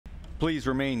Please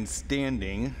remain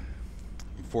standing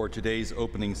for today's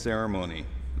opening ceremony.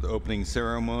 The opening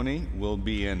ceremony will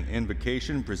be an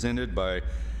invocation presented by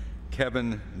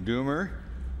Kevin Doomer,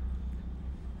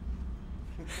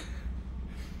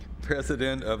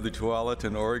 President of the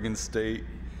Tualatin, Oregon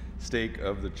Stake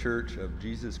of the Church of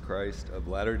Jesus Christ of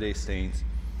Latter-day Saints.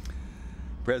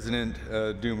 President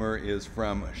Doomer is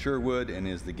from Sherwood and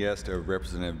is the guest of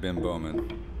Representative Ben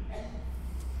Bowman.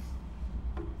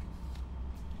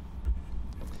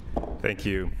 Thank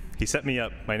you. He set me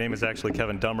up. My name is actually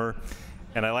Kevin Dummer,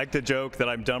 and I like to joke that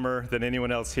I'm dumber than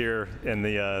anyone else here in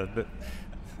the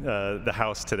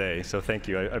house today. So thank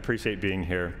you. I appreciate being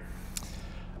here.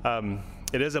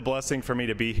 It is a blessing for me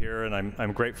to be here, and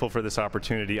I'm grateful for this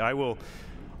opportunity. I will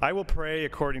pray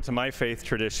according to my faith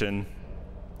tradition,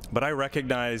 but I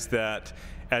recognize that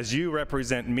as you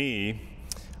represent me,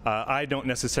 I don't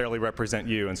necessarily represent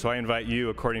you, and so I invite you,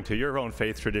 according to your own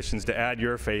faith traditions, to add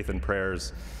your faith and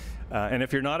prayers. And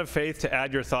if you're not of faith, to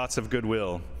add your thoughts of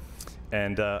goodwill.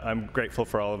 And I'm grateful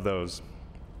for all of those.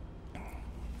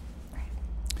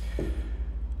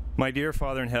 My dear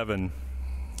Father in heaven,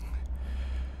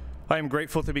 I am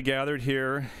grateful to be gathered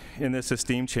here in this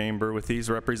esteemed chamber with these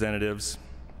representatives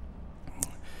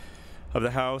of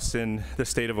the House in the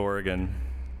state of Oregon.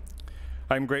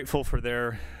 I'm grateful for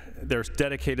their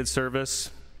dedicated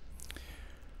service,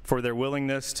 for their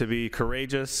willingness to be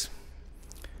courageous,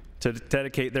 to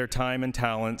dedicate their time and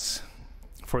talents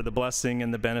for the blessing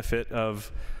and the benefit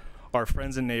of our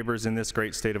friends and neighbors in this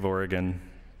great state of Oregon.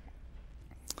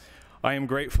 I am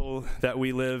grateful that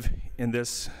we live in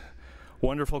this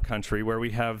wonderful country where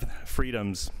we have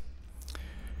freedoms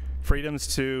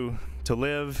to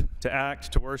live, to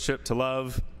act, to worship, to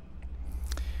love,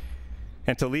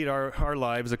 and to lead our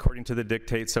lives according to the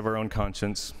dictates of our own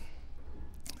conscience.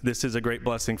 This is a great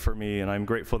blessing for me, and I'm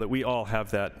grateful that we all have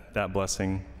that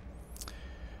blessing.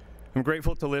 I'm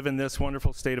grateful to live in this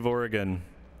wonderful state of Oregon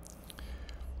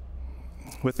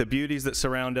with the beauties that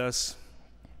surround us,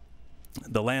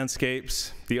 the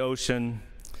landscapes, the ocean,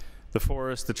 the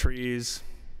forests, the trees,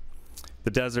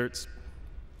 the deserts.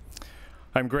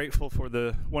 I'm grateful for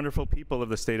the wonderful people of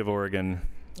the state of Oregon.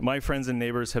 My friends and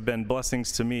neighbors have been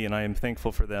blessings to me, and I am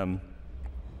thankful for them.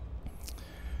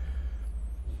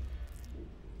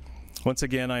 Once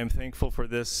again, I am thankful for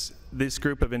this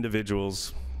group of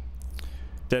individuals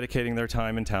dedicating their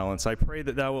time and talents. I pray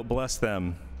that thou wilt bless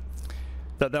them,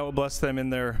 that thou wilt bless them in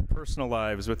their personal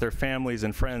lives, with their families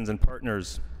and friends and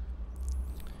partners,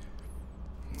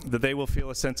 that they will feel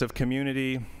a sense of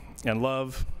community and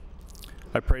love.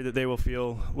 I pray that they will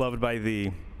feel loved by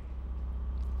thee.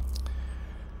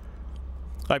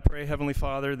 I pray, Heavenly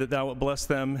Father, that thou wilt bless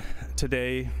them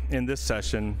today in this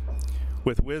session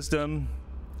with wisdom,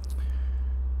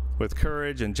 with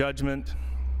courage and judgment.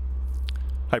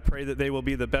 I pray that they will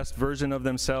be the best version of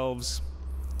themselves,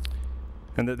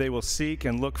 and that they will seek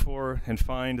and look for and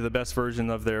find the best version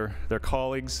of their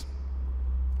colleagues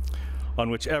on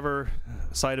whichever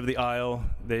side of the aisle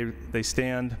they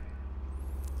stand.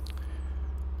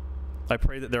 I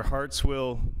pray that their hearts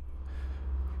will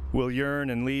yearn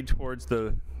and lead towards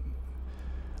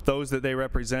those that they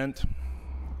represent.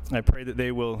 I pray that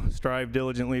they will strive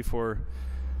diligently for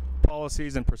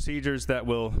policies and procedures that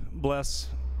will bless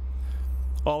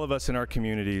all of us in our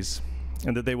communities,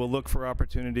 and that they will look for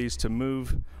opportunities to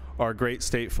move our great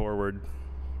state forward.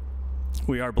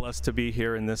 We are blessed to be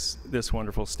here in this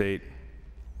wonderful state.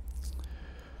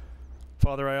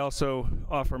 Father, I also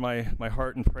offer my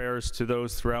heart and prayers to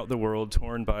those throughout the world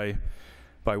torn by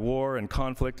war and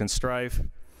conflict and strife.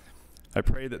 I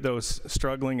pray that those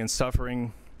struggling and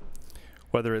suffering,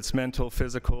 whether it's mental,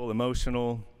 physical,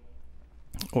 emotional,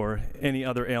 or any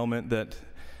other ailment, that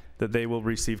they will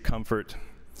receive comfort,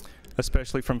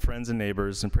 especially from friends and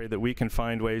neighbors, and pray that we can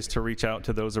find ways to reach out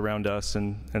to those around us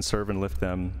and serve and lift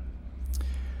them.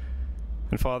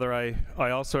 And Father,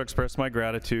 I also express my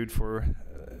gratitude for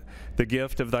the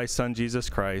gift of thy Son, Jesus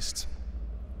Christ,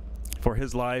 for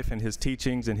his life and his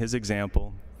teachings and his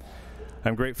example.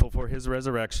 I'm grateful for his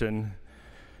resurrection,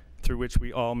 through which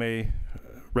we all may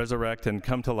resurrect and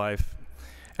come to life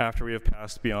after we have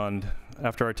passed beyond,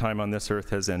 after our time on this earth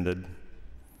has ended.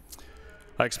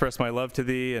 I express my love to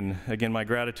thee, and again my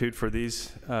gratitude for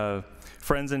these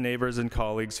friends and neighbors and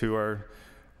colleagues who are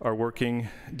working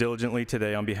diligently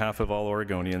today on behalf of all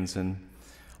Oregonians. And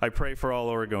I pray for all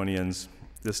Oregonians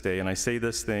this day, and I say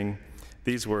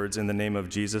these words in the name of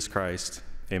Jesus Christ.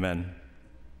 Amen.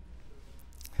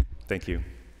 Thank you.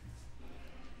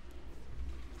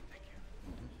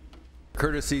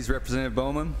 Courtesies, Representative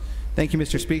Bowman. Thank you,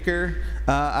 Mr. Speaker.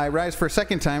 I rise for a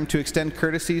second time to extend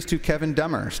courtesies to Kevin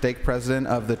Dummer, Stake President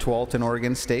of the Tualatin,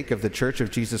 Oregon Stake of the Church of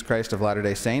Jesus Christ of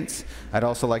Latter-day Saints. I'd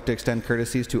also like to extend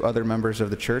courtesies to other members of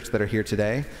the church that are here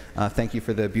today. Thank you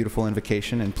for the beautiful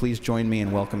invocation, and please join me in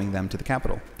welcoming them to the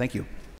Capitol. Thank you.